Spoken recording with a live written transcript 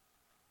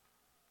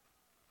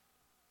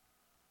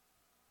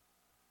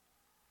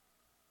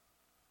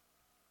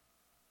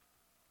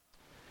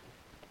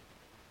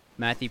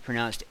Matthew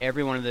pronounced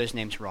every one of those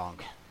names wrong.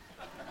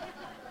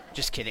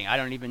 Just kidding. I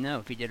don't even know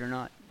if he did or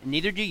not.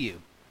 Neither do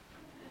you.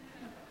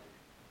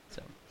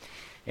 So,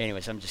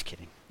 anyways, I'm just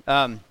kidding.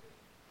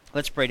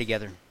 Let's pray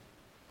together.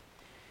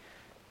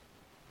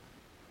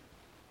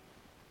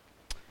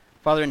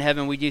 Father in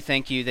heaven, we do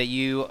thank you that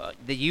you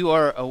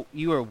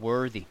are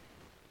worthy.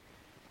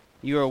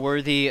 You are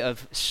worthy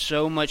of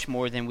so much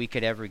more than we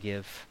could ever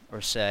give or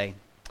say.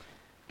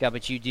 God,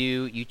 but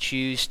you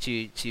choose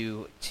to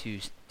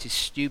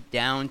stoop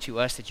down to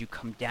us, that you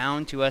come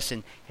down to us,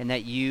 and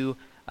that you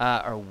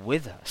are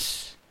with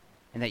us,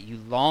 and that you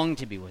long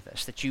to be with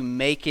us, that you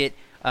make it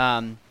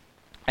a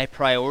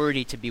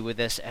priority to be with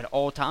us at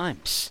all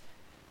times.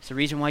 It's the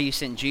reason why you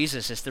sent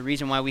Jesus. It's the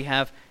reason why we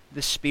have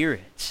the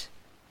Spirit.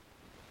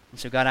 And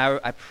so, God,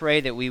 I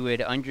pray that we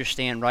would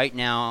understand right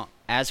now,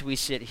 as we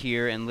sit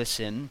here and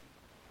listen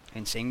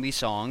and sing these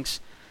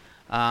songs,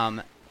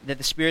 that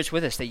the Spirit's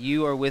with us, that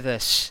you are with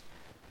us.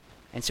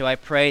 And so I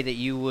pray that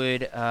you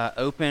would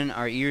open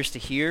our ears to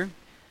hear,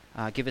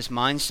 give us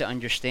minds to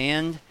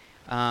understand,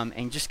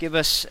 and just give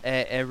us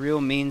a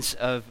real means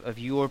of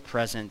your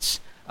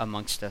presence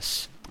amongst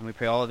us. And we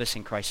pray all of this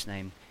in Christ's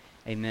name.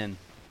 Amen.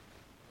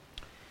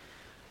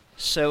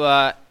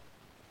 So,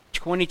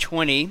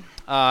 2020,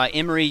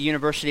 Emory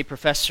University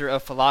professor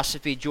of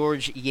philosophy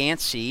George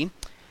Yancey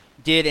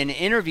did an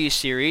interview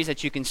series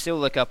that you can still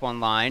look up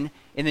online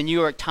in the New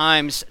York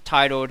Times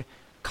titled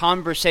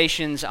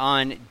Conversations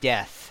on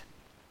Death.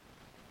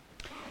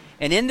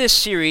 And in this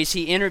series,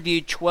 he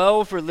interviewed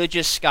 12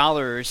 religious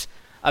scholars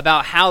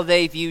about how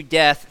they view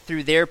death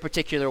through their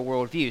particular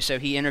worldview. So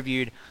he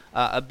interviewed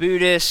a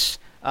Buddhist,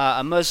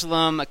 a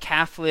Muslim, a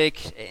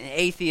Catholic, an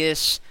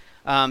atheist,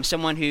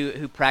 someone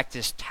who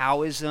practiced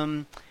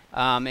Taoism,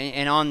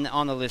 and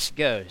on the list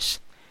goes.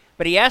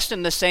 But he asked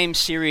them the same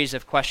series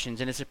of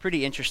questions, and it's a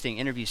pretty interesting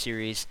interview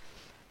series.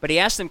 But he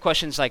asked them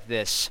questions like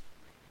this: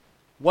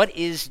 what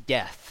is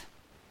death,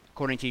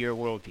 according to your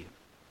worldview?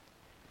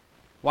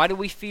 Why do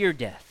we fear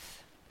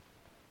death?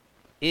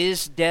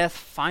 Is death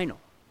final?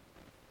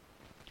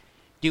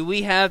 Do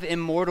we have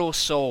immortal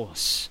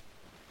souls?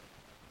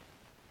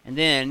 And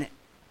then,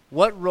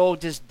 what role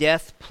does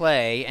death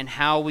play in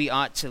how we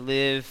ought to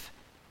live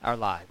our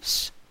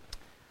lives?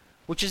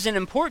 Which is an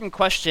important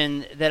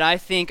question that I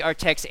think our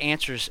text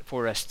answers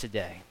for us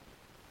today.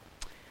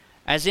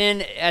 As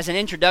an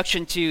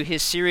introduction to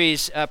his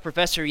series,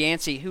 Professor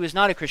Yancey, who is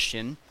not a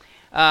Christian,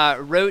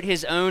 wrote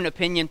his own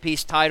opinion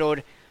piece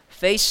titled,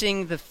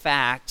 Facing the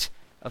Fact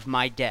of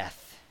My Death.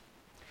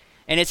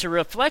 And it's a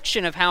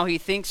reflection of how he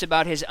thinks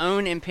about his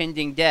own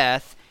impending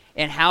death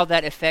and how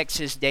that affects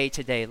his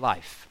day-to-day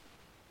life.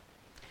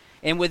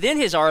 And within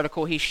his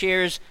article, he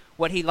shares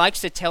what he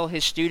likes to tell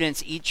his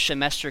students each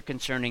semester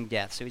concerning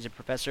death. So he's a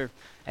professor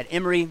at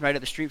Emory, right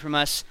up the street from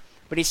us.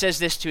 But he says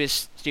this to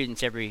his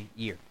students every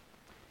year.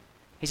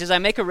 He says, I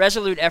make a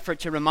resolute effort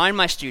to remind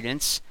my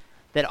students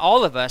that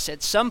all of us,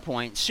 at some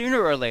point,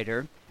 sooner or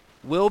later,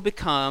 will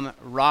become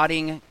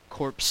rotting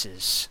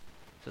corpses.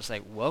 So it's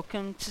like,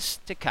 welcome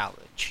to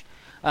college.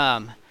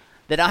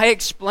 That I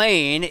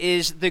explain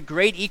is the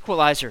great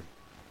equalizer.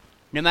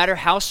 No matter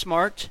how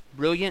smart,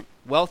 brilliant,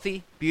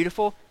 wealthy,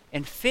 beautiful,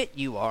 and fit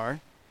you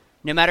are,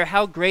 no matter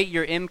how great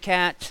your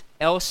MCAT,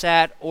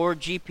 LSAT, or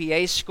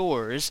GPA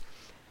scores,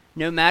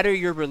 no matter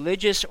your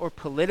religious or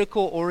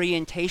political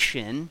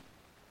orientation,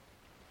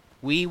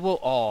 we will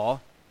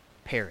all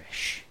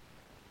perish.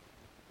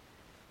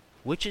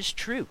 Which is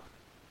true.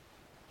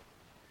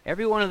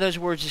 Every one of those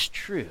words is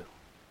true.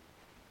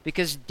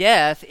 Because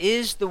death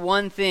is the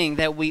one thing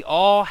that we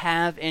all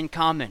have in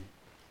common.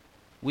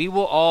 We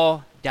will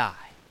all die.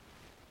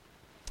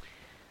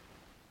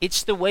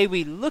 It's the way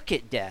we look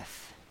at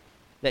death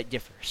that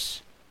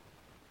differs.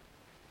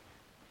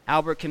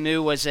 Albert Camus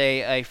was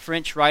a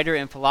French writer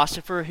and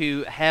philosopher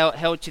who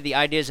held to the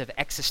ideas of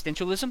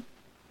existentialism.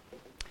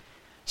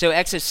 So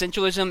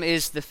existentialism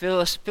is the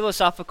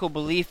philosophical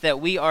belief that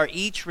we are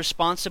each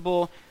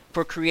responsible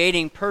for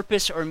creating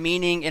purpose or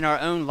meaning in our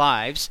own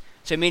lives.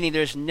 So meaning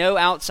there's no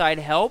outside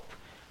help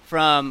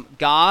from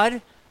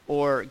God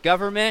or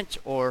government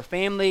or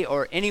family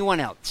or anyone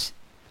else.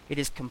 It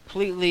is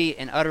completely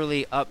and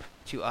utterly up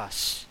to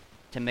us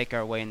to make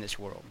our way in this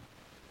world.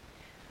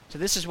 So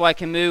this is why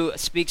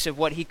Camus speaks of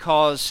what he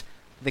calls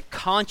the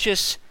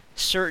conscious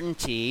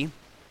certainty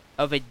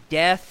of a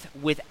death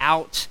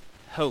without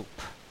hope.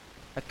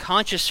 A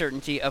conscious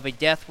certainty of a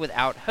death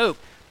without hope,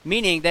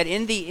 meaning that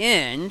in the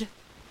end,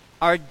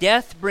 our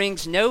death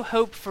brings no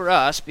hope for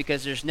us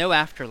because there's no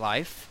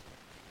afterlife,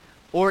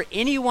 or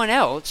anyone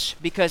else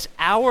because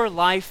our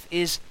life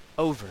is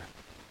over.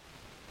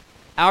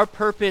 Our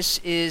purpose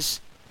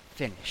is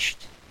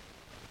finished.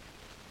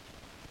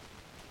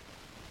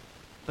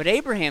 But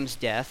Abraham's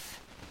death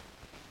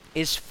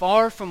is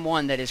far from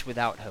one that is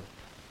without hope.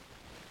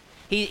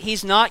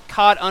 He's not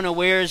caught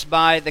unawares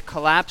by the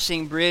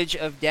collapsing bridge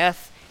of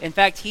death. In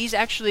fact, he's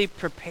actually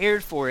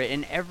prepared for it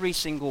in every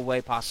single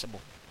way possible.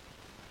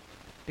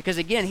 Because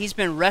again, he's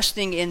been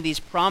resting in these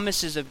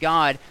promises of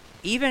God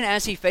even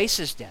as he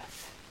faces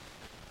death.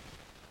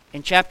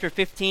 In chapter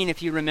 15,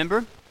 if you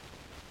remember,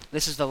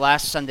 this is the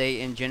last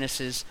Sunday in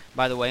Genesis,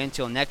 by the way,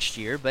 until next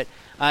year. But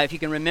if you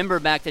can remember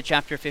back to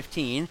chapter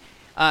 15,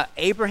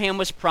 Abraham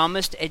was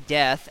promised a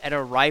death at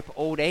a ripe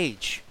old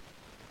age.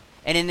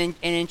 And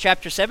in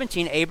chapter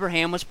 17,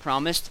 Abraham was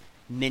promised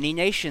many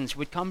nations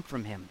would come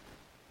from him.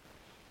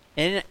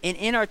 And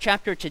in our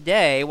chapter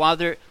today,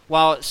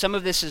 while some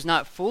of this is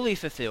not fully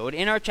fulfilled,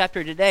 in our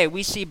chapter today,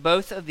 we see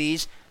both of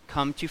these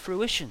come to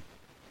fruition.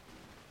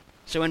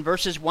 So in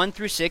verses 1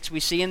 through 6, we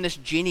see in this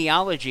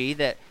genealogy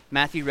that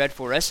Matthew read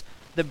for us,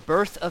 the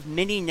birth of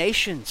many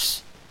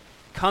nations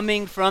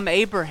coming from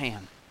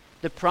Abraham.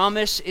 The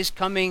promise is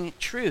coming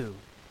true,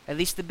 at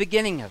least the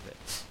beginning of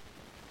it.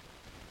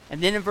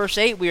 And then in verse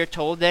 8, we are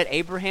told that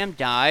Abraham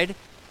died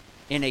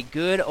in a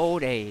good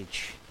old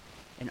age,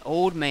 an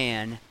old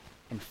man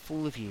and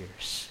full of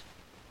years.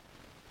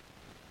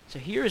 So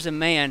here is a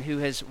man who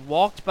has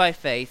walked by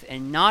faith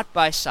and not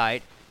by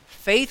sight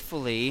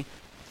faithfully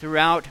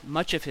throughout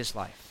much of his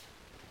life.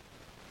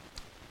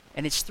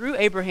 And it's through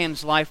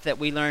Abraham's life that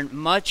we learn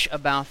much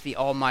about the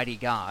Almighty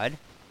God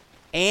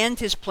and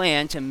his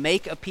plan to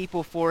make a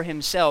people for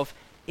himself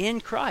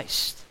in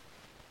Christ.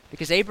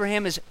 Because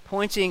Abraham is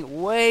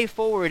pointing way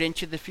forward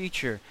into the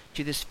future,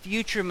 to this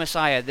future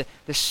Messiah.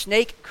 The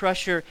snake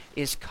crusher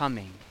is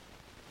coming.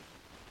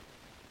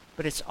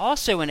 But it's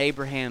also in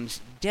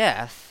Abraham's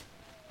death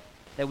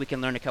that we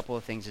can learn a couple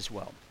of things as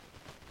well.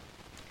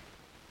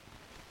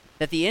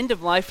 That the end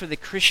of life for the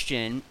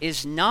Christian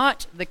is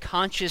not the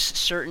conscious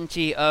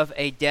certainty of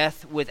a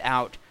death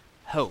without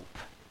hope.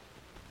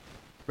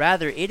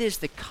 Rather, it is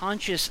the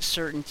conscious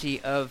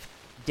certainty of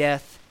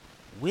death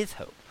with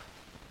hope.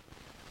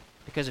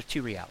 Because of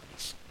two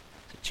realities.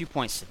 So 2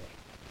 points today.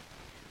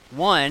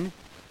 One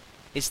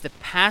is the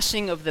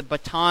passing of the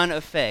baton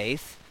of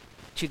faith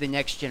to the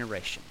next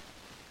generation.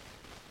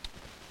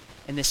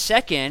 And the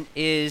second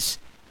is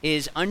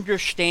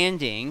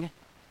understanding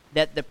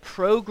that the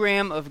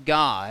program of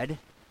God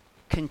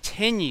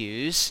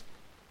continues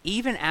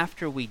even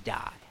after we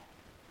die.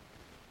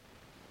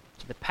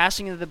 So the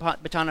passing of the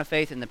baton of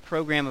faith and the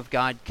program of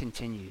God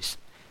continues.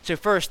 So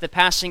first, the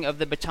passing of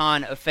the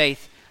baton of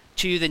faith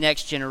to the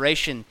next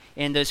generation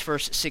in those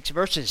first 6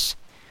 verses.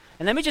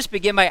 And let me just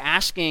begin by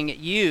asking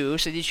you,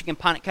 so that you can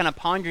kind of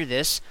ponder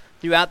this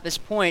throughout this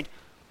point,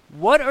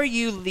 what are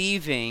you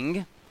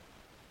leaving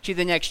to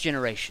the next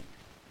generation?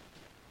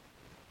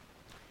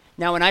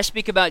 Now, when I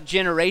speak about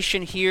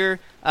generation here,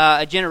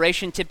 a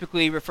generation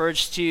typically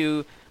refers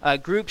to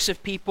groups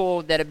of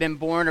people that have been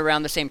born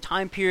around the same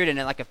time period in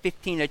like a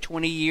 15 to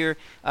 20 year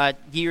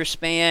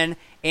span,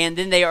 and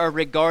then they are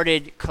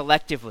regarded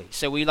collectively.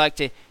 So we like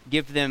to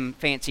give them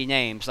fancy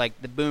names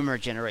like the Boomer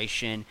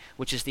generation,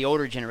 which is the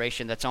older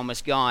generation that's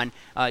almost gone,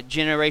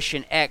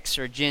 Generation X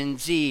or Gen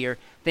Z or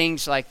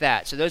things like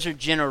that. So those are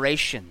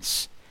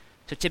generations.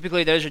 So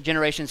typically those are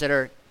generations that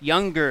are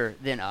younger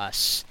than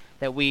us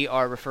that we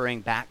are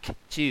referring back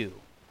to.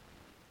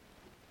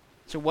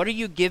 So what are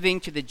you giving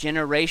to the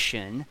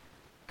generation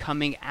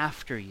coming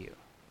after you?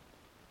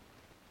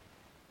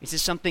 Is it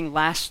something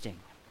lasting?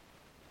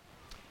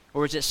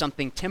 Or is it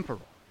something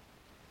temporal?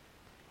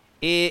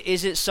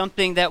 Is it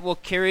something that will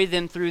carry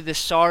them through the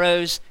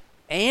sorrows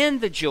and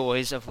the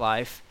joys of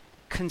life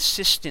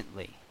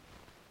consistently?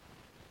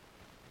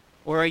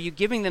 Or are you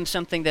giving them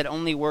something that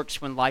only works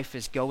when life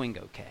is going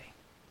okay?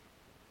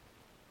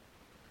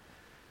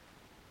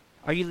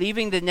 Are you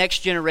leaving the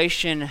next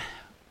generation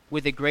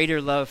with a greater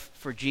love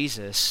for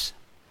Jesus?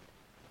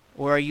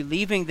 Or are you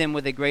leaving them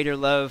with a greater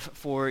love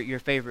for your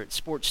favorite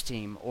sports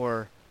team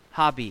or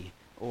hobby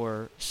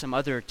or some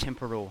other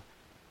temporal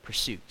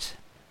pursuit?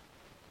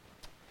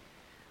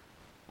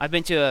 I've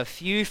been to a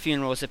few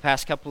funerals the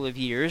past couple of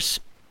years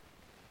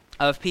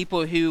of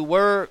people who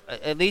were,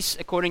 at least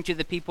according to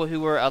the people who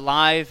were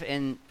alive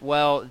and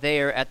well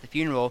there at the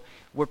funeral,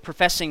 were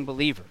professing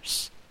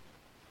believers.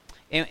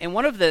 And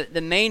one of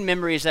the main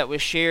memories that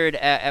was shared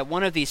at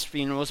one of these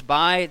funerals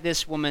by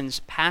this woman's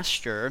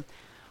pastor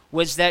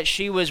was that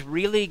she was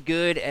really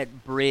good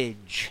at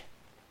bridge,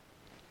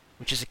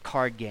 which is a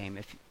card game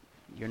if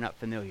you're not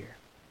familiar.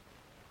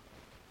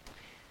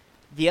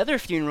 The other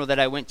funeral that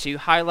I went to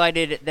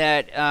highlighted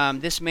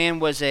that this man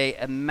was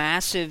a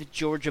massive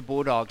Georgia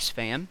Bulldogs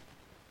fan.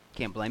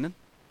 Can't blame him.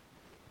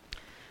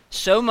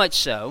 So much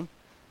so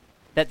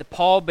that the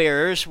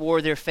pallbearers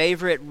wore their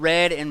favorite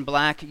red and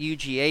black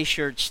UGA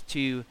shirts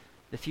to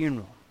the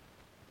funeral.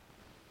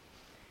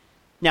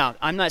 Now,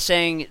 I'm not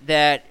saying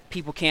that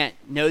people can't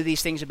know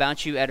these things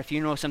about you at a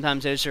funeral.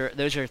 Sometimes those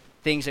are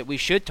things that we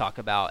should talk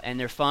about, and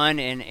they're fun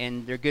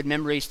and they're good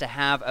memories to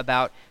have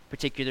about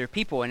particular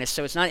people, and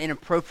so it's not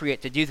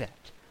inappropriate to do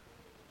that.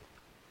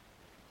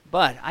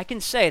 But I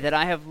can say that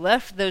I have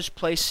left those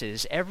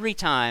places every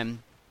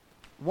time,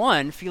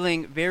 one,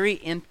 feeling very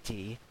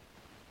empty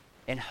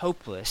and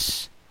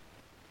hopeless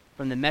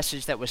from the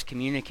message that was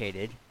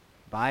communicated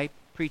by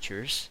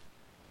preachers.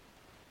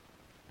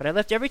 But I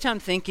left every time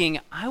thinking,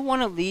 I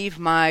want to leave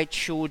my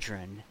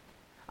children,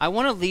 I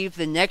want to leave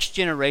the next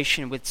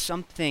generation with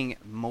something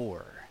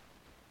more.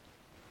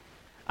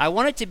 I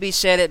want it to be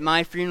said at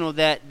my funeral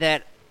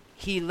that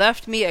he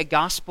left me a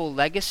gospel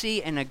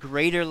legacy and a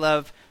greater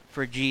love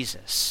for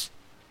Jesus,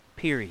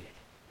 period.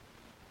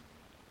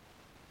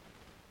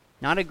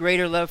 Not a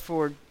greater love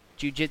for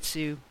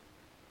jiu-jitsu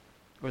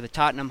or the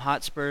Tottenham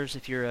Hotspurs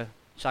if you're a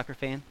soccer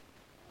fan,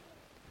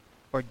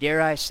 or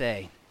dare I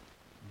say,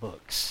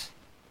 books.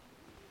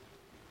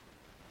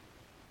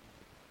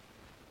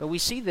 But we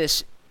see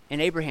this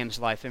in Abraham's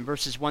life in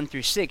verses 1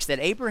 through 6, that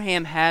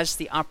Abraham has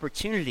the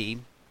opportunity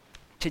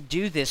to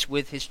do this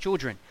with his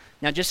children.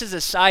 Now, just as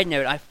a side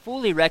note, I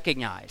fully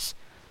recognize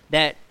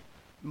that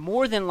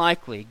more than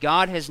likely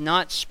God has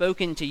not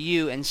spoken to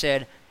you and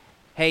said,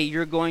 hey,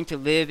 you're going to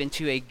live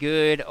into a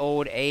good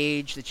old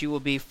age, that you will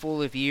be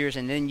full of years,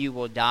 and then you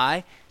will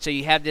die. So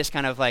you have this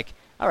kind of like,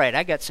 all right,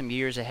 I got some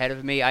years ahead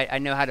of me. I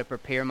know how to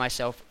prepare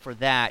myself for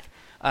that.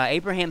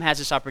 Abraham has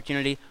this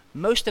opportunity.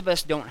 Most of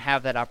us don't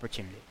have that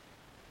opportunity.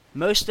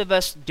 Most of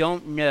us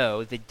don't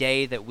know the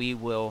day that we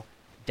will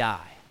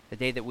die, the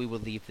day that we will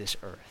leave this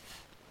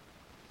earth.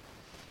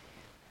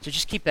 So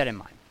just keep that in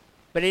mind.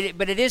 But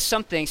it is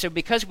something, so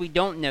because we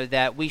don't know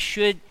that, we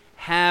should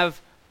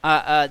have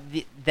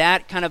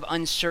that kind of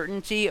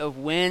uncertainty of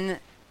when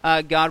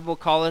God will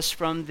call us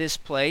from this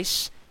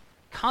place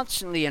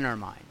constantly in our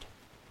mind.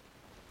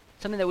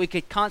 Something that we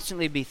could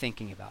constantly be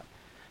thinking about.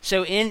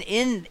 So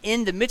in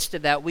the midst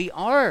of that, we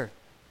are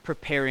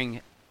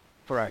preparing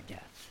for our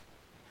death.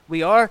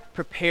 We are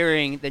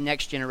preparing the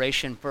next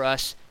generation for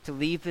us to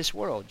leave this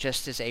world,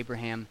 just as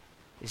Abraham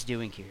is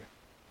doing here.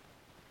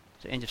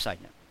 So end of side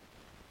note.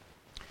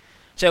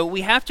 So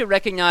we have to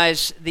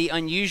recognize the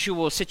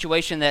unusual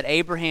situation that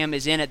Abraham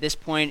is in at this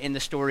point in the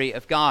story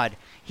of God.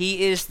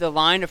 He is the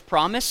line of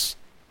promise.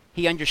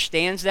 He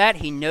understands that.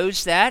 He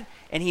knows that.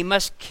 And he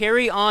must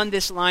carry on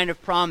this line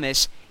of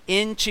promise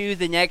into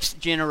the next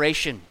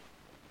generation.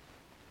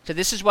 So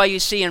this is why you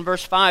see in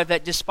verse 5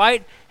 that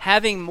despite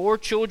having more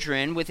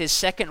children with his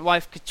second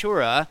wife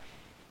Keturah,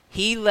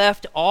 he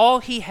left all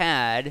he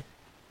had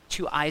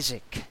to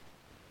Isaac.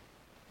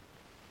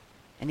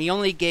 And he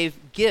only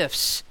gave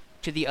gifts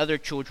to the other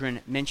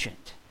children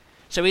mentioned.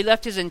 So he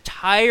left his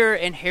entire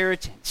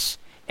inheritance.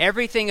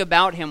 Everything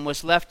about him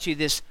was left to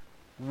this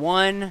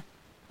one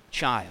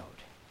child.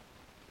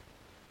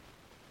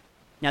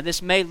 Now,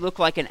 this may look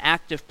like an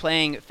act of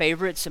playing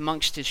favorites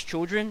amongst his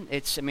children.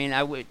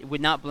 I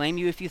would not blame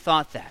you if you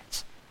thought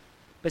that.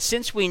 But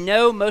since we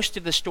know most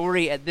of the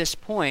story at this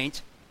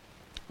point,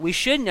 we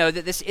should know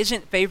that this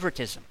isn't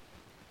favoritism.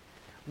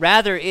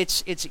 Rather,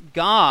 it's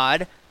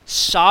God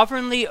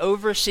sovereignly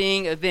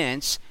overseeing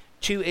events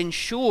to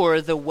ensure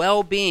the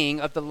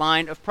well-being of the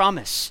line of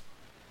promise.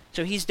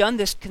 So he's done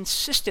this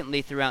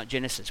consistently throughout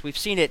Genesis. We've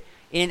seen it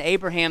in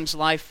Abraham's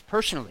life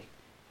personally.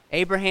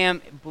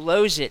 Abraham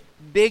blows it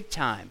big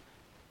time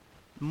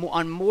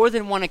on more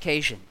than one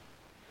occasion,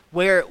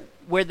 where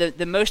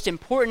the most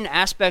important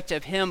aspect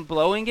of him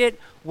blowing it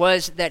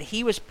was that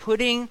he was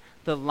putting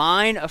the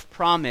line of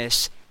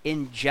promise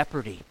in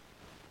jeopardy.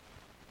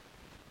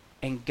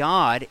 And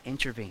God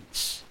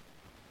intervenes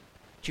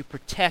to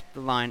protect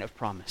the line of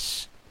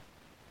promise.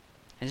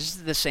 And this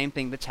is the same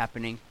thing that's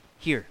happening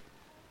here.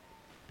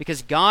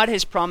 Because God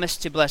has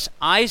promised to bless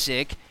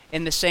Isaac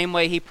in the same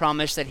way he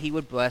promised that he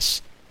would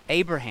bless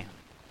Abraham.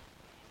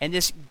 And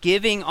this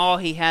giving all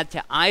he had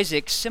to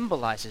Isaac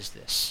symbolizes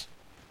this.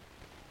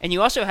 And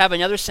you also have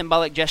another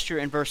symbolic gesture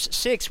in verse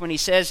 6 when it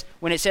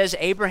says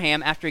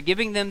Abraham, after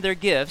giving them their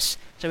gifts,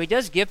 so he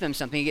does give them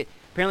something.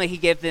 Apparently he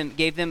gave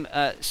them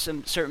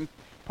some certain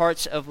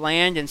parts of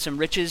land and some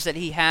riches that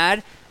he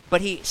had,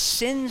 but he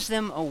sends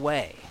them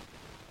away.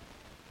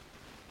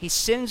 He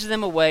sends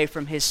them away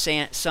from his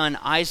son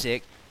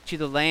Isaac to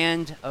the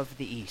land of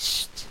the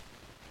east.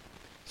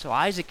 So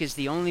Isaac is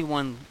the only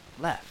one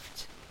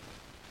left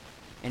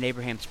in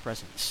Abraham's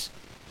presence.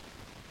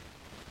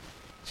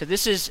 So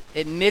this is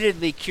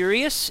admittedly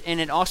curious, and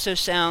it also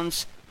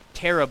sounds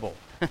terrible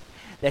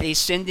that he's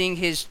sending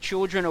his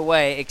children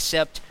away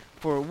except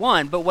for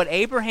one. But what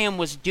Abraham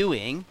was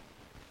doing,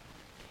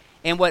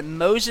 and what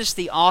Moses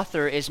the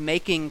author is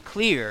making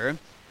clear,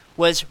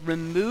 was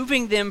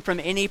removing them from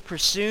any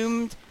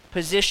presumed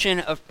position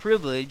of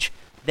privilege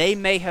they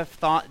may have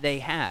thought they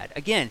had.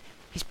 Again,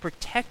 he's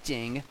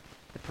protecting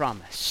the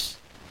promise.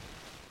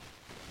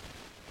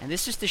 And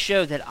this is to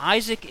show that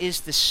Isaac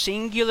is the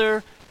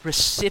singular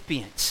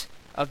recipient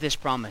of this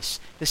promise,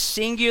 the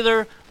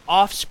singular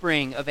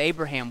offspring of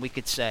Abraham, we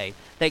could say,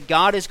 that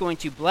God is going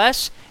to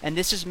bless, and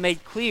this is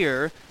made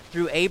clear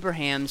through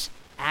Abraham's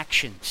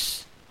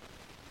actions.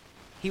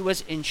 He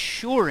was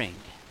ensuring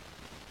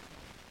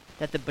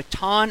that the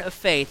baton of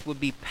faith would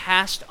be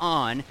passed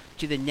on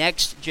to the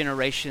next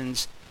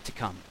generations to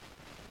come.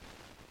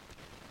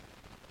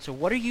 So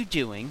what are you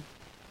doing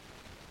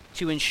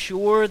to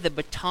ensure the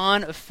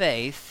baton of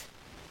faith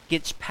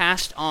gets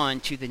passed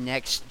on to the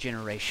next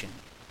generation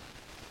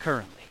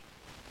currently?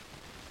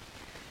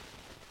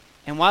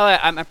 And while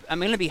I'm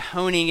going to be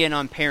honing in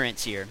on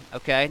parents here,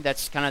 okay?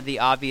 That's kind of the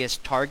obvious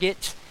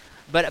target.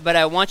 But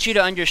I want you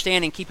to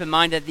understand and keep in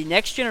mind that the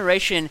next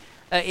generation,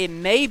 It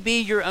may be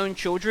your own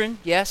children.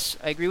 Yes,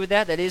 I agree with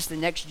that. That is the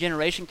next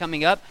generation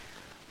coming up.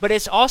 But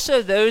it's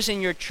also those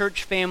in your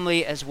church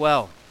family as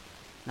well.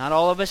 Not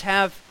all of us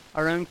have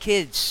our own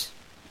kids.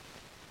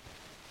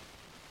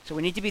 So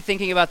we need to be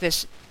thinking about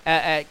this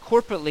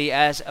corporately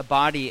as a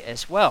body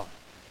as well.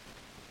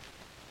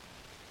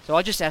 So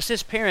I'll just ask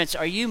this, parents,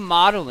 are you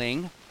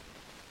modeling,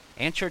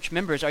 and church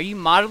members, are you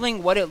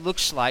modeling what it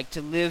looks like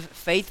to live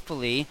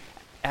faithfully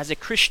as a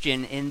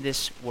Christian in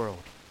this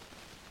world?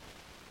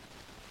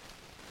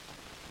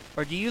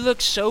 Or do you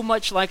look so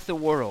much like the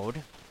world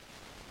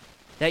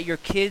that your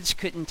kids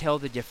couldn't tell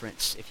the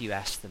difference if you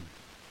asked them?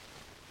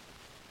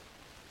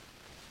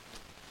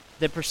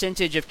 The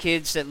percentage of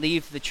kids that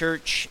leave the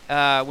church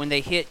when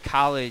they hit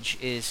college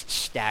is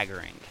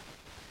staggering.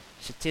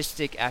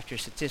 Statistic after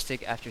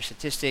statistic after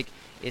statistic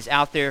is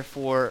out there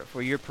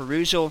for your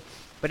perusal,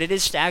 but it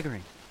is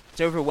staggering.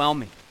 It's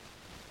overwhelming.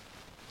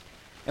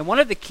 And one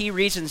of the key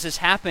reasons this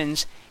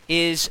happens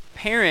is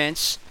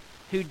parents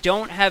who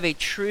don't have a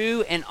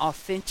true and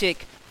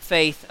authentic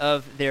faith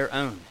of their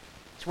own.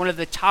 It's one of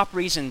the top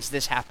reasons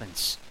this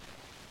happens.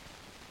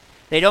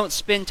 They don't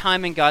spend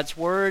time in God's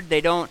Word.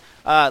 They don't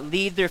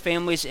lead their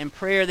families in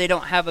prayer. They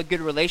don't have a good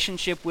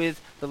relationship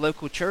with the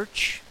local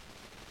church.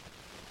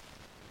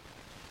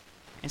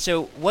 And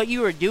so what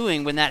you are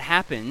doing when that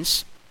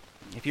happens,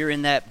 if you're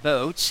in that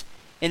boat,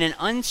 in an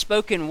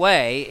unspoken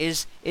way,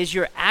 is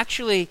you're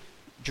actually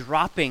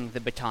dropping the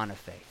baton of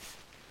faith.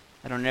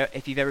 I don't know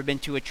if you've ever been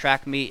to a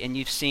track meet and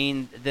you've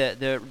seen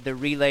the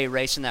relay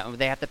race in that one.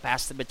 They have to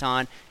pass the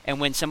baton,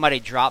 and when somebody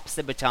drops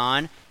the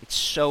baton, it's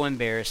so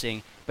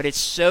embarrassing, but it's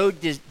so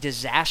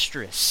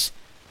disastrous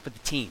for the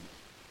team.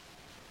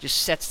 Just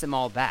sets them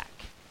all back.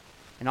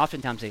 And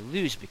oftentimes they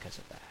lose because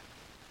of that.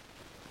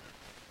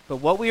 But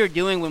what we are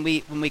doing when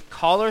we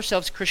call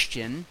ourselves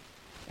Christian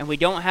and we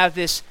don't have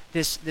this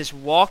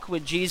walk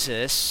with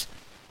Jesus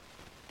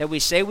that we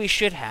say we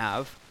should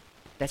have,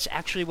 that's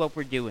actually what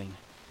we're doing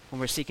when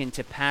we're seeking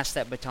to pass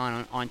that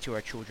baton on to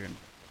our children.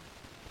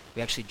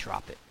 We actually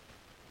drop it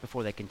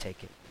before they can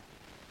take it.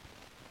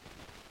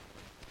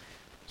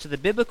 So the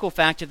biblical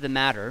fact of the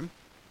matter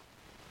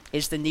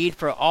is the need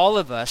for all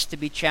of us to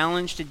be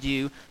challenged to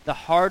do the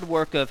hard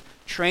work of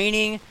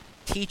training,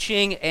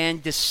 teaching,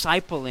 and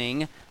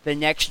discipling the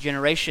next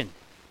generation.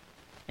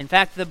 In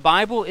fact, the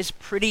Bible is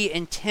pretty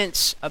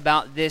intense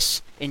about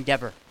this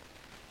endeavor.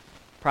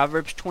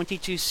 Proverbs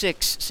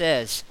 22:6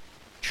 says,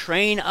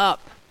 "Train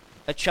up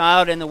a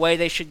child in the way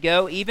they should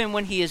go. Even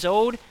when he is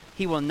old,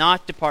 he will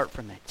not depart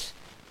from it."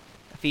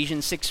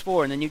 Ephesians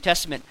 6:4 in the New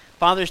Testament,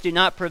 "Fathers, do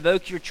not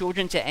provoke your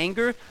children to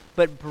anger,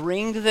 but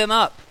bring them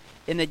up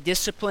in the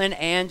discipline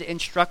and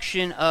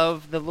instruction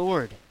of the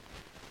Lord."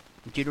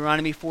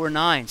 Deuteronomy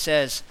 4:9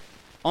 says,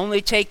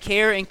 "Only take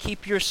care and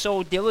keep your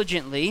soul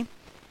diligently,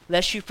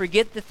 lest you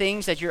forget the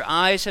things that your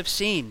eyes have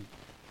seen,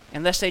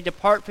 and lest they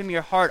depart from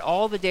your heart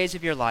all the days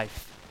of your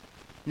life.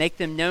 Make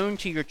them known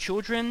to your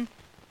children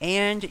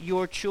and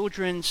your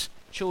children's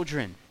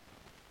children,"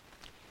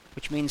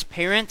 which means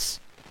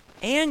parents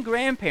and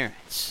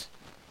grandparents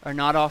are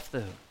not off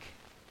the hook.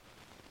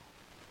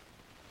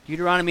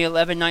 Deuteronomy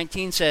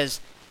 11:19 says,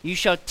 "You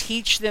shall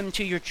teach them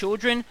to your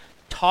children,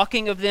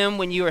 talking of them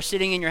when you are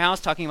sitting in your house,"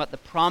 talking about the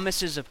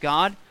promises of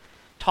God,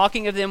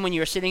 "talking of them when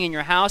you are sitting in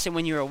your house and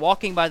when you are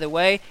walking by the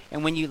way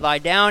and when you lie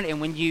down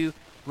and when you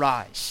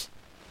rise."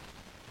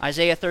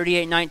 Isaiah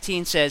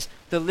 38:19 says,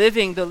 the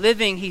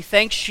living, he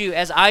thanks you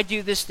as I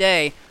do this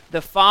day.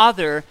 The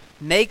Father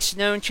makes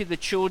known to the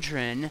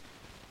children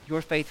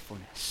your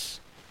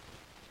faithfulness."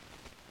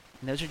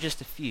 And those are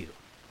just a few.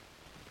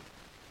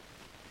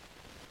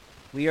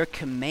 We are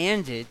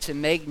commanded to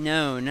make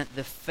known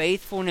the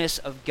faithfulness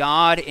of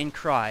God in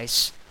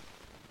Christ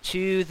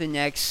to the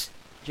next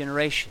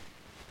generation.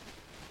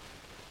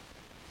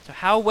 So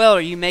how well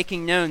are you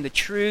making known the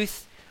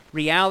truth,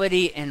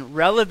 reality, and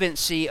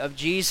relevancy of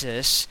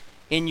Jesus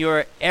in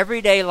your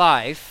everyday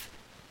life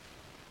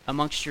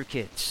amongst your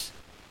kids,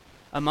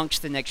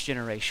 amongst the next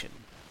generation?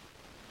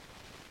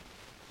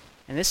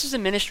 And this is a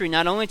ministry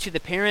not only to the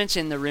parents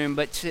in the room,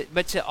 but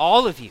to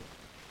all of you.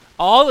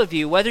 All of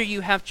you, whether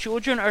you have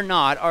children or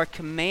not, are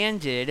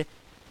commanded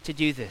to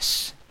do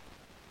this.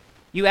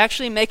 You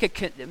actually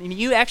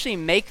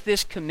make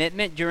this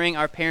commitment during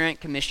our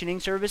parent commissioning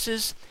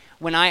services.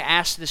 When I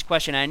ask this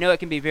question, I know it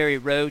can be very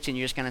rote, and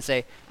you just kind of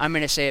say, "I'm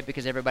going to say it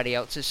because everybody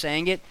else is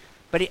saying it."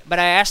 But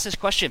I ask this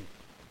question,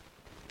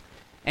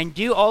 and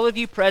do all of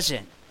you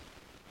present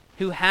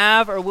who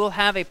have or will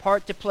have a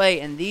part to play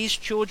in these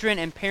children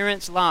and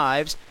parents'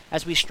 lives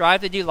as we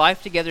strive to do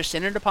life together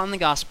centered upon the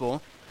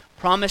gospel,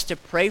 promise to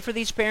pray for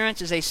these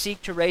parents as they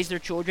seek to raise their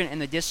children in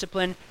the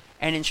discipline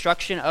and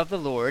instruction of the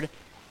Lord,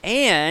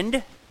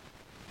 and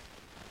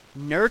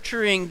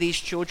nurturing these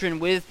children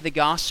with the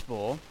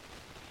gospel,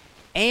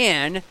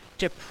 and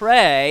to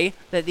pray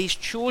that these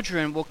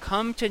children will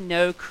come to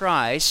know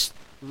Christ,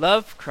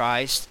 love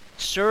Christ,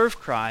 serve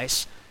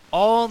Christ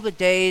all the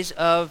days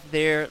of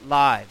their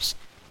lives?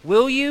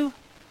 Will you?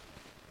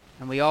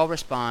 And we all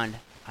respond,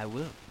 "I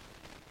will."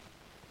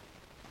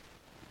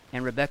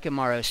 And Rebecca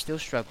Morrow still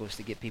struggles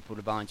to get people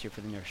to volunteer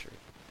for the nursery.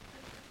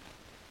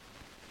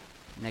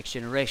 Next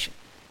generation,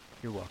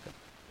 you're welcome.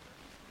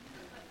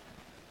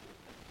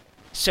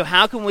 So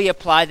how can we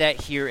apply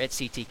that here at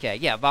CTK?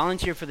 Yeah,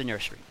 volunteer for the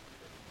nursery.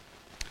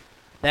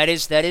 That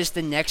is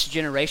the next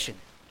generation.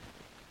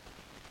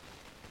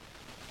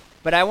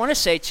 But I want to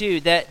say, too,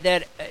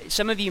 that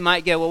some of you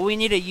might go, well, we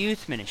need a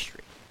youth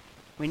ministry.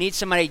 We need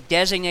somebody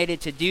designated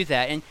to do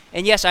that.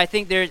 And yes, I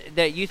think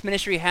that youth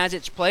ministry has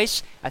its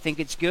place. I think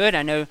it's good.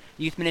 I know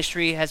youth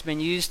ministry has been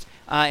used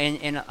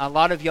in a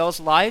lot of y'all's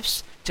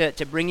lives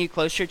to bring you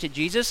closer to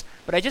Jesus.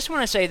 But I just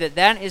want to say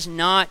that is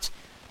not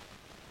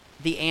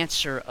the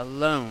answer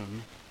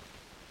alone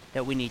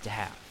that we need to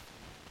have.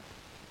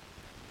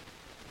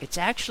 It's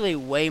actually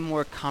way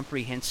more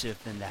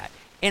comprehensive than that.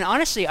 And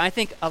honestly, I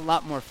think a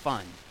lot more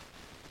fun.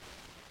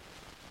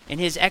 In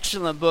his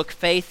excellent book,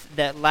 Faith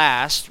That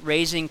Lasts,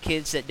 Raising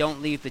Kids That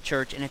Don't Leave the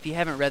Church, and if you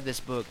haven't read this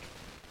book,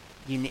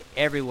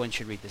 everyone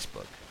should read this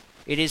book.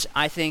 It is,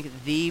 I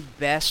think, the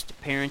best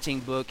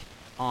parenting book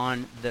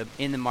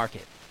in the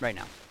market right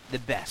now. The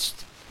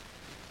best.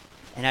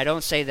 And I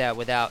don't say that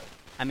without,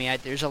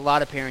 there's a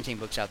lot of parenting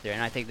books out there,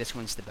 and I think this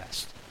one's the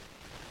best.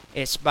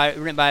 It's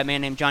written by a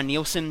man named John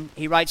Nielsen.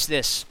 He writes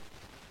this,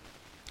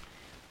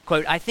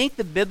 quote, "I think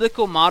the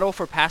biblical model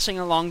for passing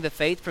along the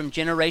faith from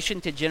generation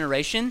to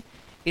generation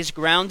is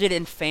grounded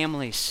in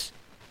families.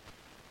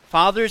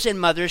 Fathers and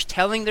mothers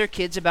telling their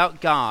kids about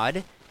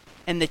God,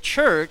 and the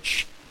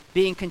church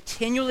being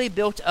continually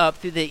built up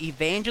through the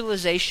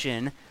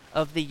evangelization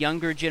of the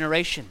younger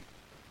generation."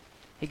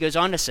 He goes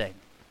on to say,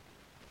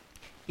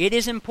 "It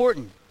is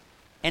important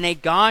and a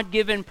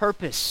God-given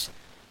purpose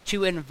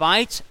to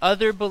invite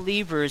other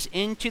believers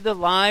into the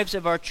lives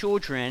of our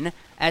children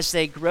as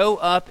they grow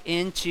up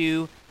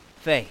into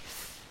faith."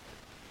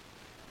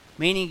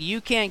 Meaning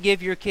you can't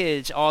give your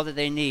kids all that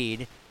they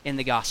need in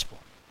the gospel.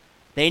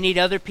 They need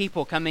other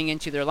people coming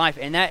into their life,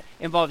 and that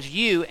involves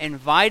you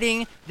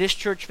inviting this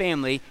church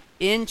family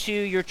into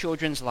your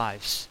children's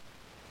lives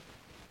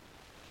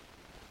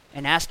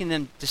and asking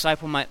them,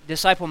 disciple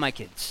my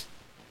kids.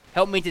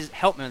 Help me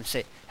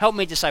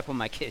disciple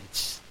my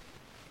kids.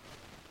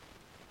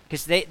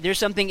 Because there's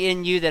something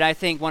in you that I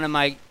think one of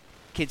my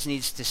kids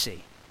needs to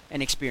see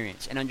and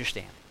experience and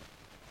understand.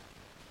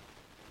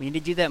 We need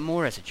to do that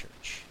more as a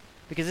church,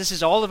 because this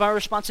is all of our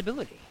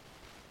responsibility.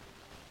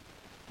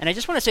 And I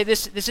just want to say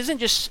this isn't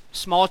just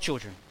small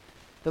children,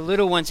 the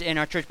little ones in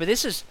our church, but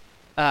this is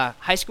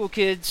high school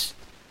kids,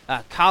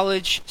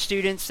 college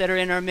students that are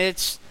in our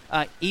midst,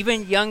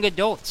 even young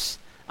adults.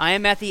 I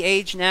am at the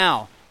age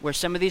now where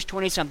some of these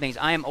 20-somethings,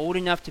 I am old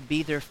enough to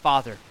be their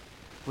father,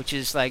 which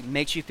is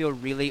makes you feel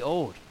really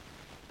old.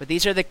 But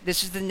this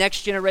is the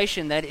next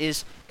generation that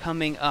is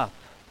coming up.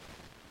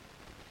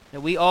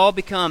 That we all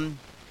become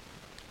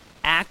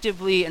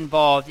actively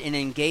involved in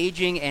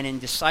engaging and in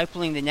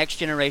discipling the next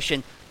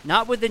generation,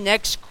 not with the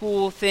next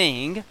cool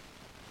thing,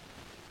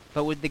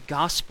 but with the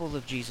gospel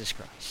of Jesus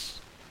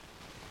Christ.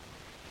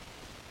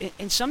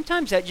 And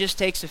sometimes that just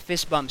takes a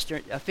fist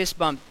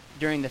bump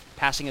during the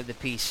passing of the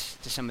peace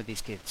to some of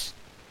these kids,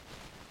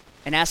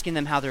 and asking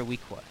them how their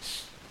week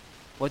was,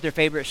 what their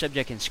favorite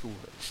subject in school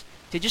is,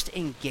 to just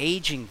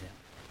engaging them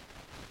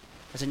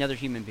as another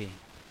human being.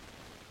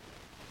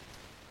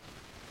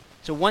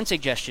 So one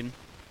suggestion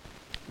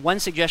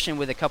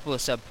with a couple of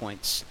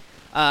subpoints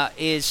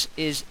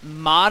is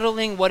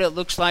modeling what it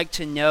looks like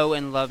to know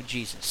and love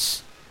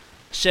Jesus.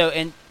 So,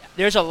 and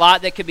there's a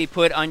lot that could be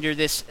put under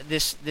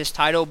this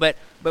title, but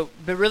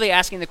really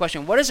asking the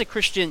question, what does a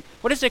Christian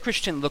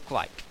look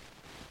like?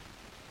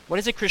 What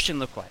does a Christian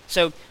look like?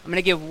 So I'm going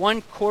to give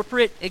one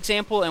corporate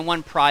example and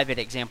one private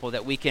example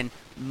that we can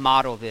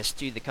model this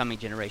to the coming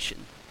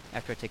generation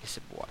after I take a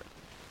sip of water.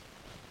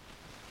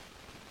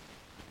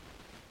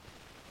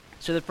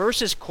 So the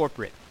first is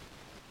corporate,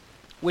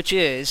 which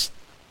is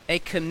a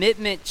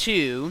commitment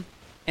to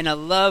and a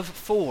love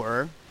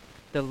for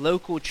the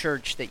local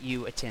church that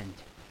you attend.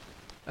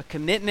 A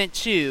commitment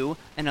to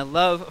and a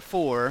love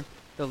for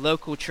the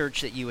local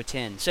church that you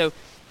attend. So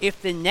if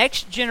the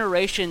next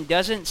generation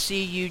doesn't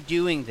see you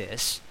doing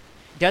this,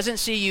 doesn't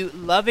see you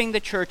loving the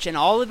church and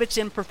all of its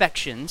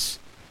imperfections,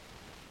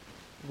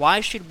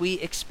 why should we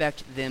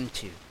expect them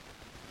to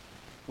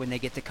when they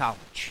get to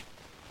college?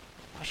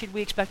 Why should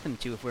we expect them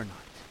to if we're not?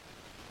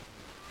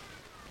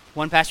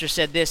 One pastor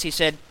said this, he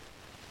said,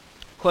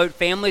 quote,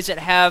 "Families that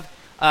have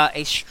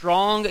a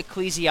strong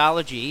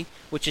ecclesiology,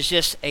 which is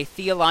just a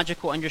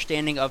theological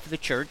understanding of the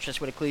church," that's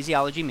what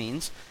ecclesiology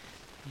means,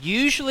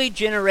 "usually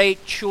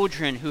generate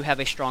children who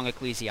have a strong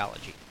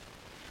ecclesiology.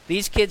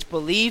 These kids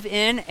believe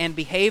in and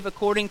behave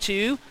according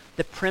to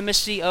the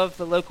primacy of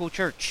the local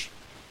church.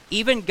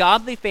 Even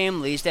godly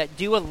families that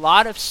do a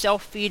lot of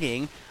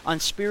self-feeding on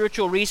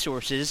spiritual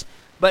resources,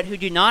 but who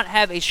do not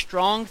have a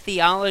strong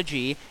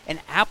theology and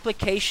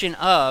application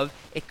of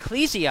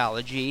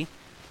ecclesiology,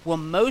 will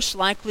most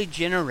likely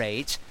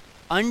generate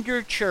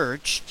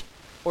under-churched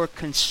or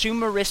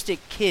consumeristic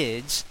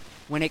kids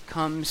when it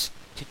comes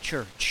to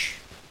church."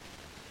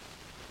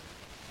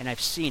 And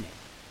I've seen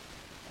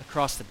it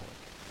across the board.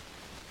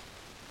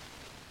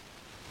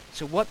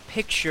 So what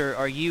picture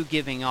are you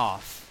giving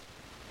off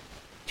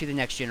to the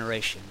next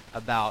generation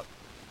about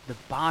the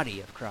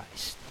body of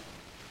Christ?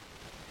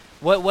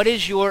 What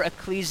is your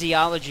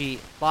ecclesiology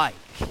like?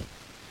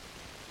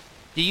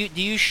 Do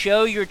you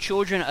show your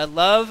children a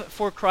love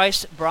for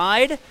Christ's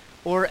bride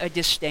or a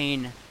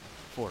disdain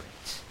for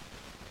it?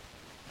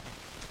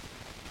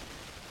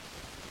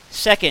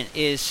 Second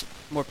is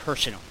more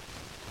personal,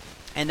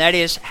 and that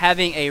is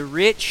having a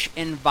rich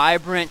and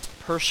vibrant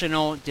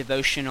personal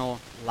devotional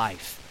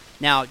life.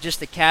 Now,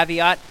 just a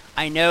caveat,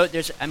 I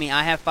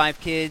have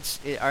 5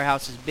 kids. Our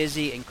house is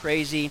busy and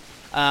crazy,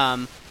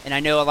 and I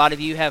know a lot of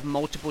you have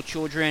multiple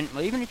children.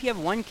 Well, even if you have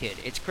one kid,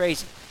 it's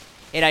crazy.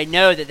 And I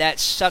know that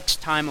sucks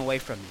time away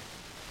from you.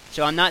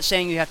 So I'm not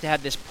saying you have to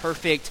have this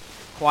perfect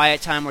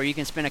quiet time where you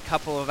can spend a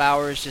couple of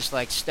hours just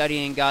like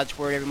studying God's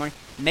Word every morning.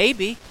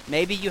 Maybe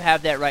you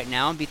have that right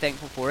now and be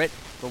thankful for it.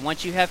 But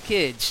once you have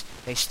kids,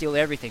 they steal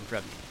everything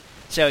from you.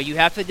 So you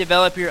have to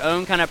develop your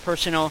own kind of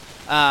personal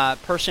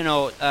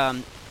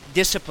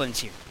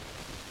disciplines here.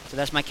 So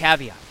that's my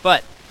caveat.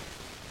 But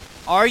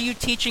are you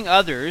teaching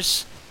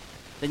others,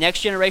 the next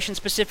generation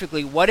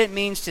specifically, what it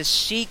means to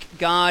seek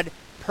God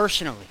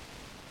personally?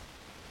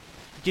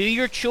 Do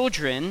your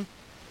children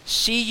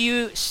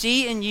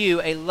see in you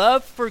a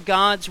love for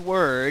God's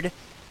Word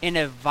and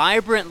a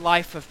vibrant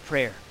life of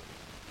prayer?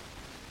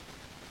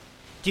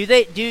 Do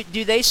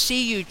they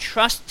see you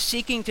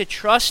seeking to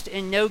trust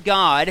and know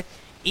God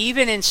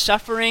even in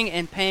suffering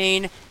and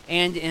pain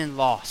and in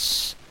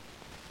loss?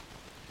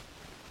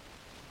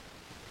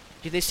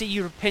 Do they see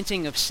you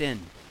repenting of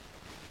sin?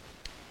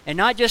 And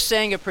not just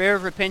saying a prayer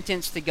of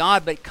repentance to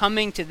God, but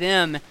coming to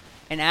them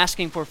and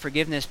asking for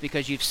forgiveness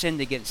because you've sinned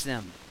against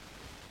them.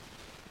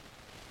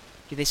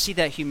 Do they see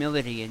that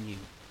humility in you?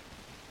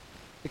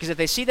 Because if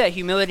they see that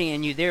humility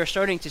in you, they are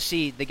starting to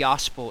see the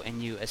gospel in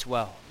you as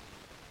well.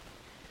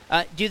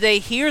 Do they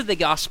hear the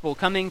gospel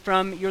coming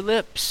from your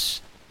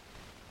lips?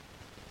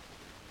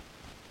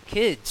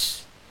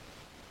 Kids,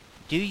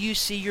 do you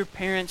see your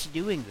parents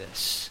doing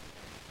this?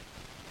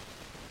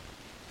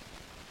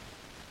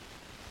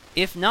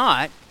 If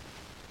not,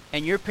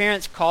 and your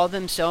parents call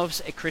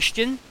themselves a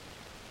Christian,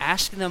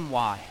 ask them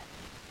why.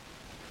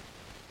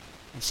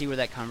 And see where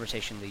that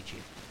conversation leads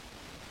you.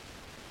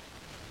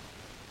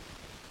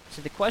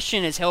 So the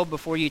question is held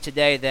before you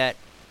today that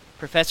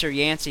Professor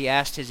Yancey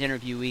asked his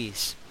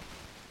interviewees.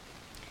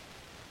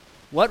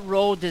 What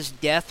role does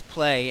death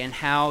play in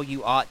how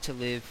you ought to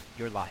live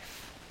your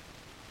life?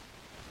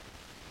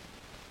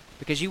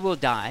 Because you will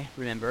die,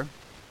 remember.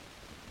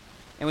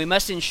 And we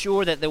must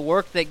ensure that the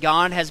work that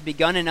God has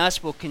begun in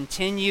us will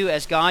continue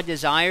as God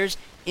desires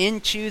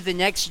into the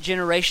next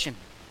generation.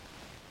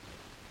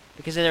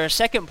 Because as our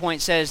second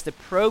point says, the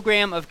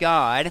program of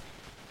God,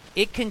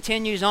 it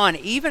continues on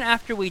even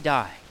after we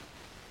die.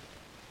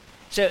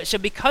 So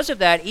because of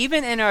that,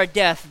 even in our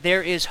death,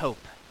 there is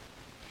hope.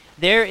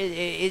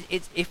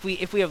 If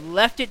we have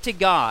left it to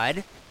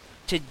God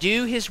to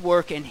do His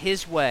work in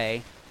His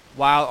way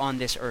while on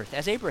this earth,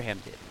 as Abraham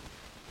did.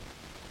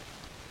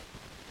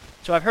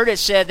 So I've heard it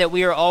said that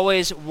we are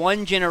always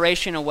one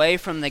generation away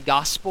from the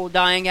gospel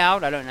dying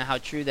out. I don't know how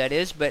true that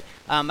is, but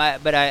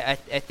I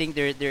think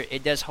there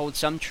it does hold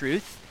some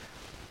truth.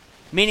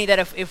 Meaning that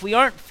if we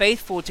aren't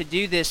faithful to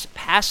do this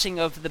passing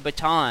of the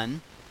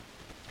baton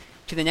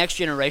to the next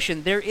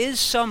generation, there is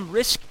some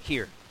risk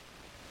here.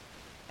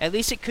 At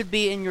least it could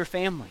be in your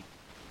family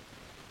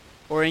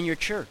or in your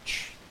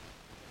church.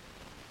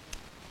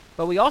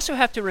 But we also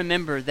have to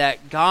remember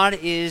that God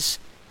is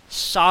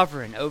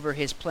sovereign over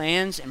His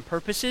plans and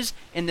purposes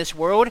in this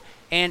world,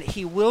 and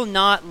He will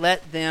not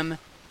let them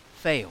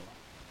fail.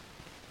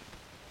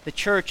 The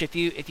church, if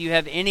you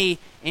have any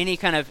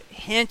kind of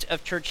hint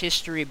of church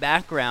history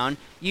background,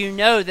 you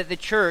know that the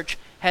church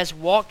has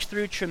walked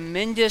through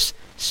tremendous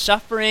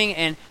suffering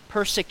and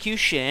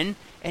persecution,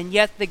 and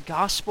yet the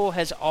gospel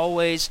has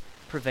always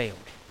prevailed.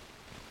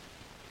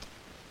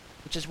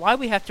 Which is why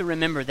we have to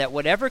remember that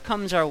whatever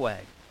comes our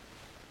way,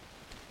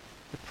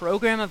 the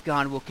program of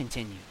God will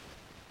continue.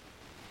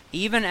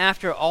 Even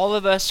after all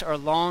of us are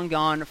long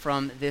gone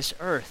from this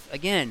earth.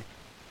 Again,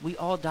 we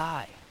all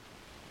die.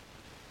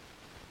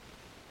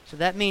 So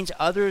that means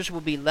others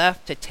will be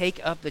left to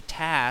take up the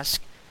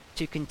task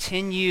to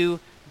continue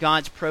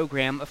God's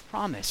program of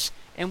promise.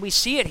 And we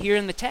see it here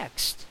in the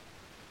text.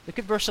 Look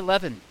at verse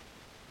 11.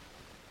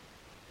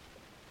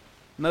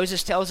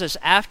 Moses tells us,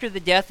 after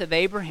the death of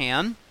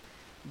Abraham,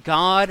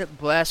 God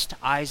blessed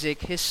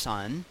Isaac his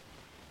son,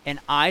 and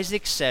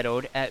Isaac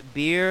settled at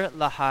Beer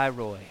Lahai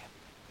Roi.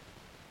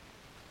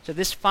 So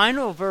this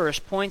final verse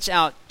points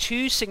out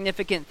two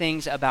significant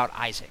things about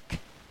Isaac.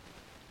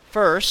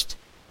 First,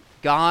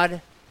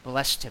 God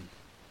blessed him.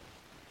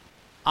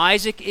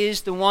 Isaac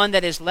is the one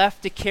that is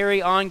left to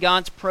carry on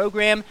God's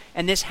program,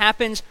 and this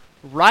happens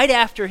right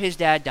after his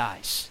dad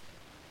dies.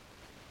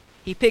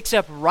 He picks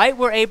up right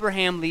where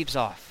Abraham leaves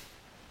off,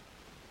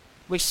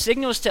 which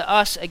signals to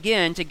us,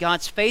 again, to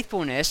God's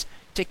faithfulness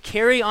to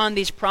carry on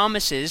these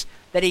promises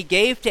that He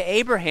gave to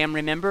Abraham,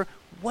 remember,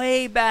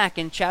 way back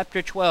in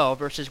chapter 12,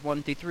 verses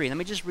 1 through 3. Let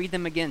me just read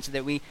them again so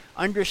that we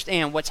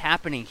understand what's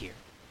happening here.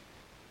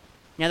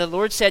 Now the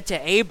Lord said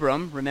to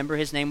Abram, remember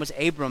his name was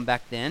Abram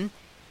back then,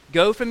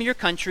 "Go from your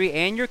country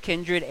and your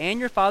kindred and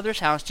your father's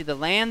house to the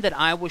land that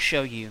I will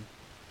show you,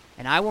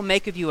 and I will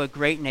make of you a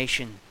great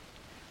nation.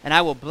 And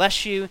I will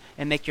bless you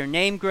and make your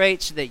name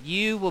great so that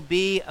you will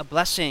be a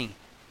blessing.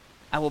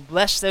 I will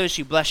bless those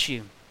who bless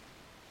you.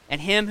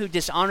 And him who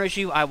dishonors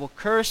you I will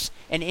curse,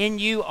 and in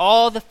you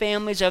all the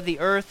families of the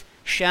earth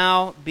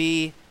shall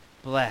be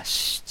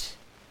blessed."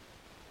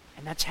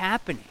 And that's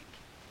happening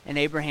in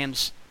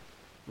Abraham's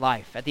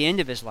life, at the end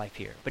of his life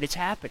here. But it's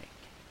happening.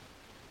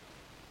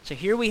 So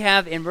here we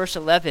have in verse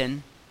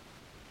 11,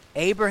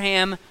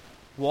 Abraham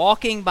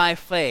walking by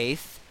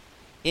faith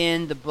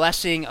in the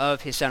blessing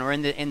of his son, or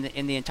in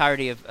the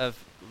entirety of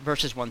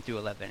verses 1 through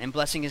 11, and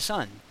blessing his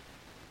son.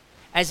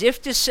 As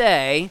if to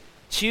say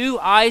to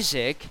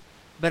Isaac,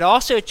 but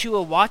also to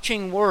a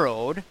watching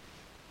world,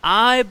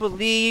 I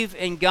believe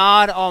in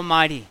God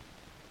Almighty.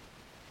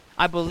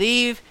 I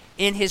believe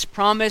in his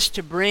promise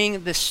to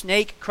bring the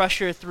snake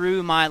crusher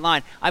through my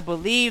line. I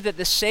believe that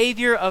the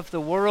Savior of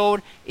the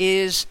world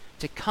is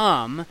to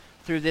come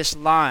through this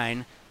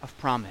line of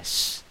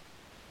promise.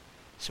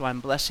 So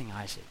I'm blessing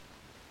Isaac,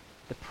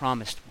 the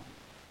promised one.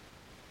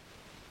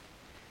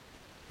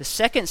 The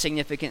second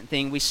significant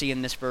thing we see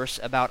in this verse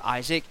about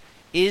Isaac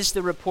is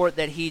the report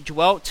that he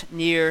dwelt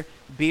near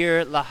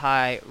Beer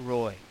Lahai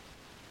Roi.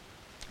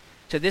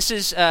 So this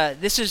is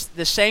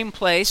the same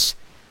place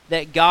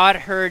that God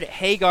heard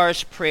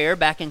Hagar's prayer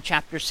back in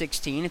chapter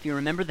 16, if you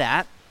remember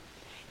that.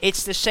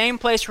 It's the same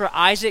place where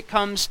Isaac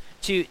comes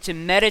to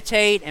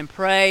meditate and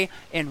pray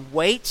and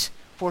wait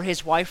for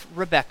his wife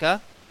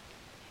Rebekah.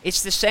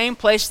 It's the same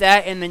place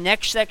that in the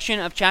next section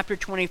of chapter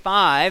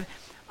 25,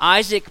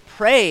 Isaac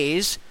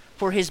prays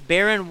for his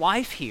barren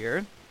wife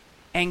here,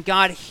 and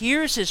God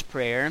hears his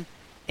prayer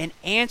and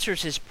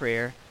answers his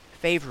prayer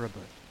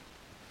favorably.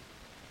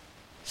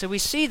 So we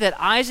see that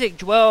Isaac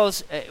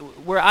dwells,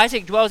 where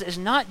Isaac dwells is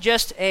not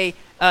just a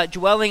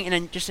dwelling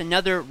in just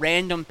another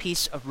random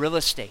piece of real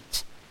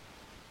estate,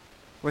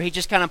 where he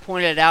just kind of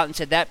pointed it out and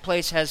said, that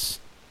place has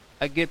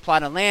a good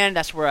plot of land,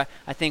 that's where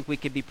I think we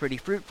could be pretty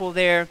fruitful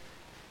there.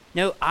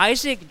 No,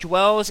 Isaac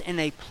dwells in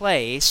a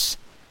place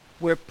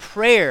where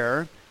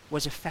prayer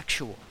was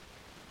effectual.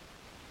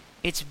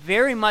 It's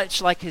very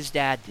much like his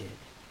dad did.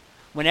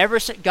 Whenever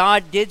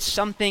God did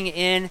something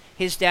in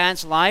his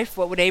dad's life,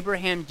 what would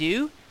Abraham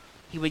do?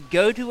 He would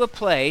go to a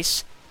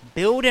place,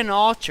 build an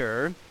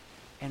altar,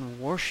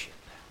 and worship.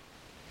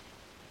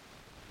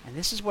 And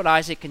this is what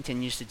Isaac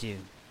continues to do.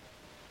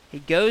 He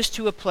goes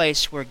to a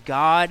place where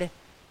God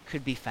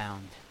could be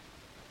found.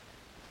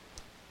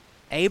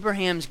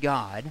 Abraham's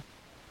God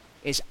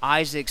is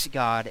Isaac's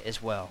God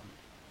as well.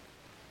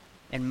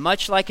 And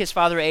much like his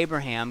father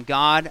Abraham,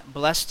 God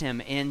blessed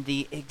him in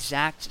the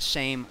exact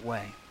same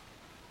way.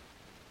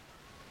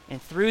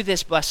 And through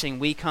this blessing,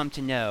 we come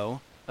to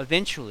know,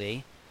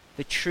 eventually,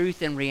 the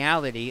truth and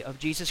reality of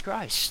Jesus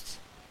Christ.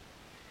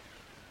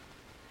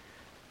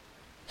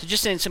 So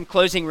just in some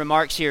closing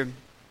remarks here,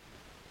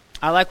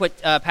 I like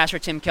what Pastor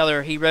Tim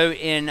Keller, he wrote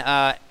in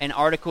an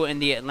article in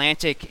The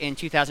Atlantic in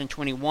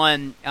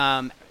 2021,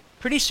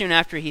 pretty soon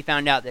after he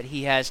found out that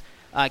he has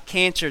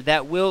cancer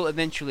that will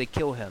eventually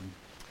kill him.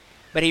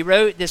 But he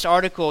wrote this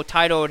article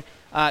titled,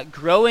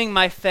 Growing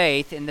My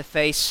Faith in the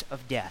Face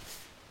of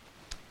Death.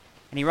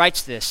 And he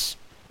writes this.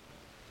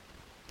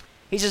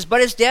 He says, But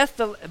as death,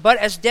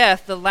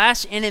 the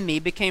last enemy,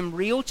 became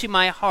real to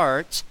my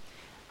heart,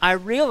 I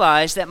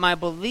realized that my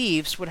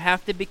beliefs would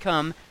have to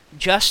become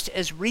just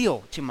as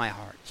real to my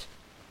heart,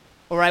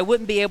 or I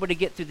wouldn't be able to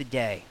get through the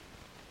day.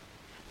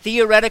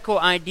 Theoretical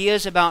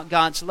ideas about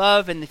God's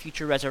love and the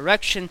future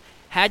resurrection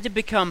had to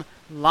become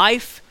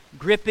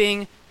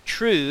life-gripping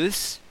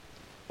truths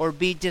or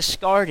be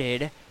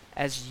discarded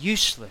as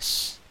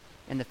useless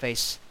in the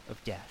face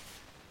of death.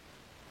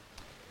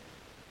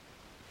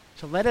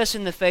 So let us,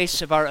 in the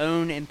face of our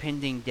own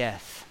impending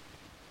death,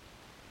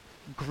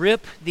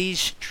 grip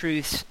these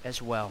truths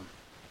as well,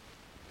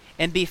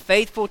 and be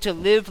faithful to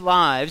live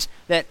lives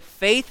that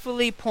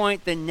faithfully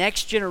point the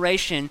next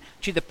generation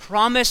to the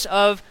promise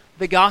of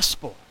the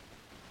gospel,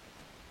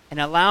 and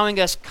allowing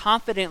us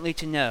confidently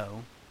to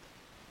know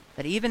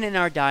that even in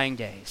our dying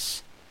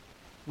days,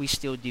 we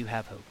still do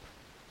have hope.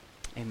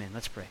 Amen.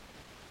 Let's pray.